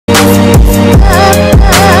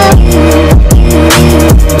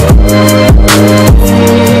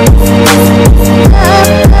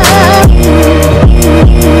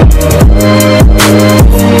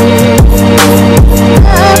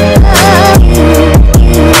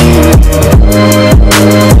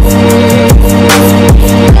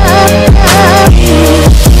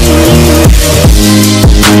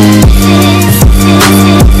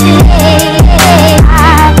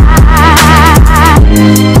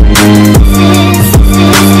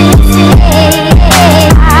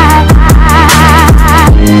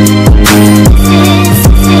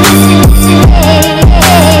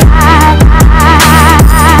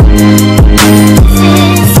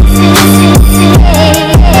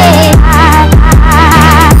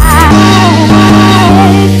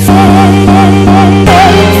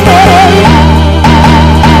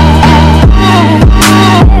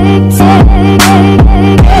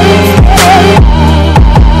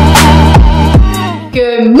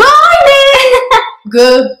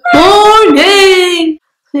Good morning!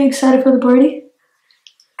 Are you excited for the party?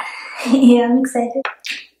 Yeah, I'm excited.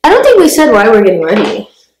 I don't think we said why we're getting ready.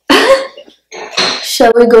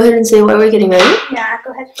 Shall we go ahead and say why we're getting ready? Yeah,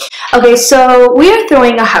 go ahead. Okay, so we are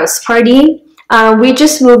throwing a house party. We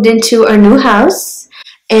just moved into our new house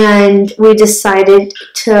and we decided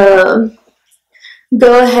to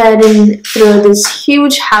go ahead and throw this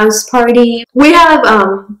huge house party. We have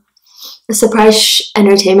a surprise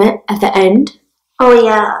entertainment at the end. Oh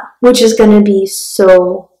yeah. Which is gonna be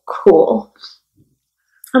so cool.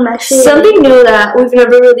 I'm actually something new that we've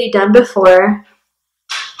never really done before.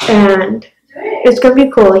 And it's gonna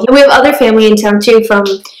be cool. We have other family in town too, from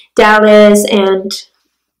Dallas and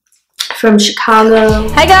from Chicago.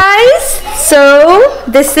 Hi guys! So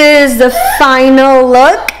this is the final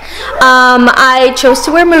look. I chose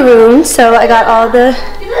to wear maroon, so I got all the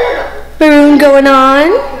maroon going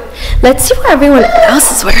on. Let's see what everyone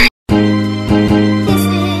else is wearing.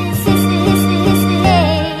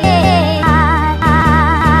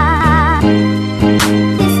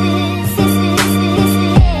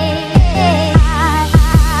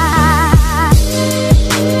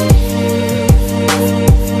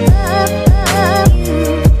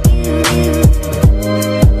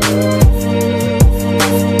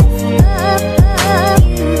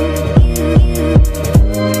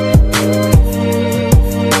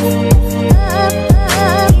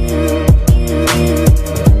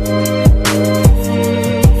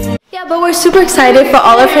 Super excited for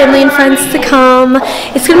all our family and friends to come.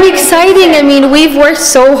 It's gonna be exciting. I mean, we've worked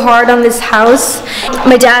so hard on this house.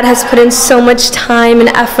 My dad has put in so much time and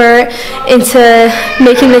effort into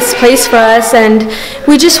making this place for us, and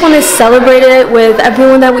we just want to celebrate it with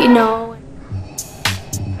everyone that we know.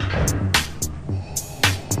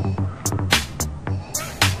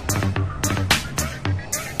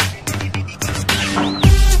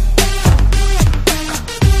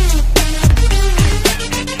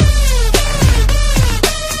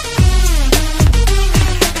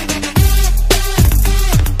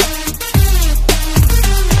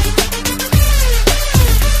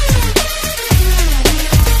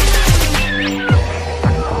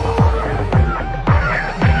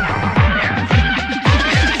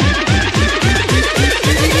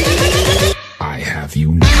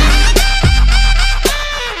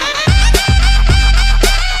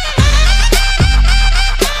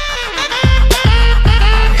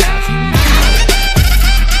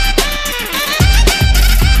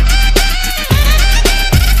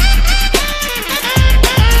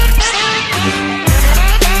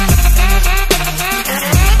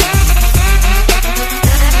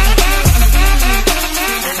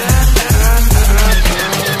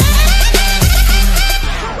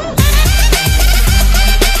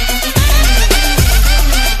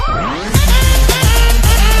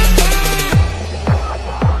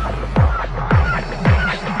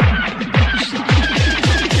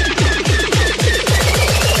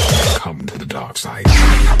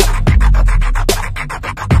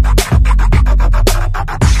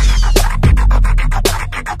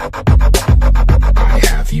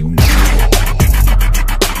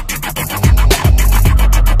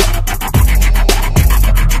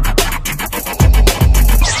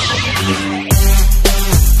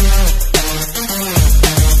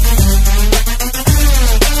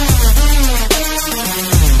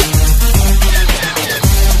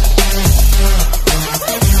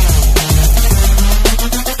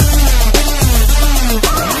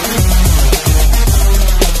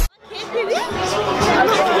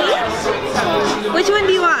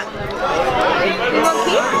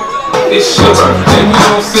 It's your birthday, we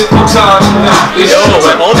don't sit no time. It's your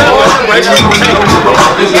birthday. Hold on,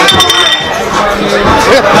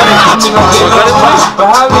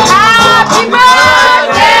 Happy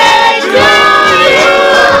birthday to you.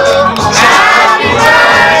 Happy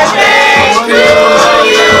birthday to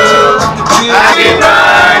you. Happy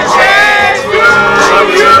birthday to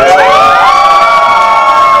you.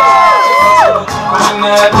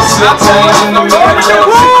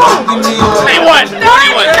 Say what? What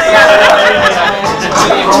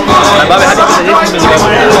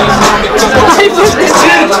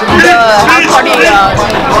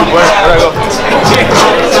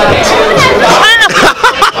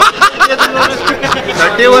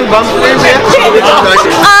do you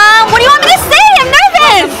want me to say? I'm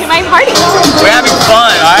nervous. My party. We're having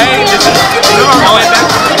fun, alright?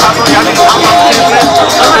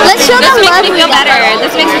 Let's show them love. This makes me feel better.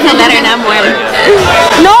 This makes me feel better now more.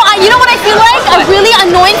 No, you know what I feel like? A really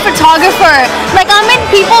annoying photographer. Like I'm in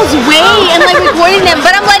people's way and like recording them,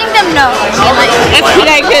 but I'm letting them know. That's what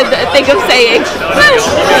I could think of saying.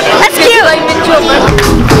 That's cute.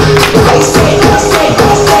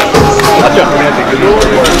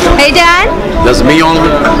 Hey, Dad. That's me only.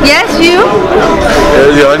 Yes, you.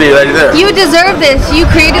 There's the only right there. You deserve this. You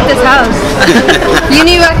created this house. You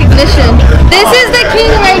need recognition. This is the king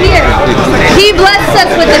right here. He blessed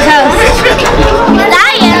us with this house.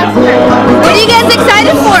 I am. What are you guys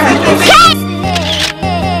excited for? Cake!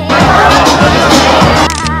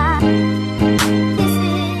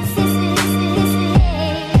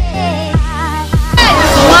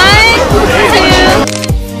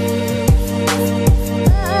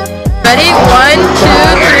 Ready? 1, 2,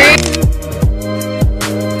 3.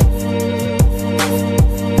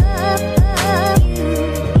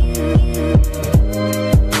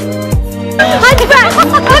 Look at that!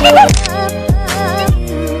 Look at this!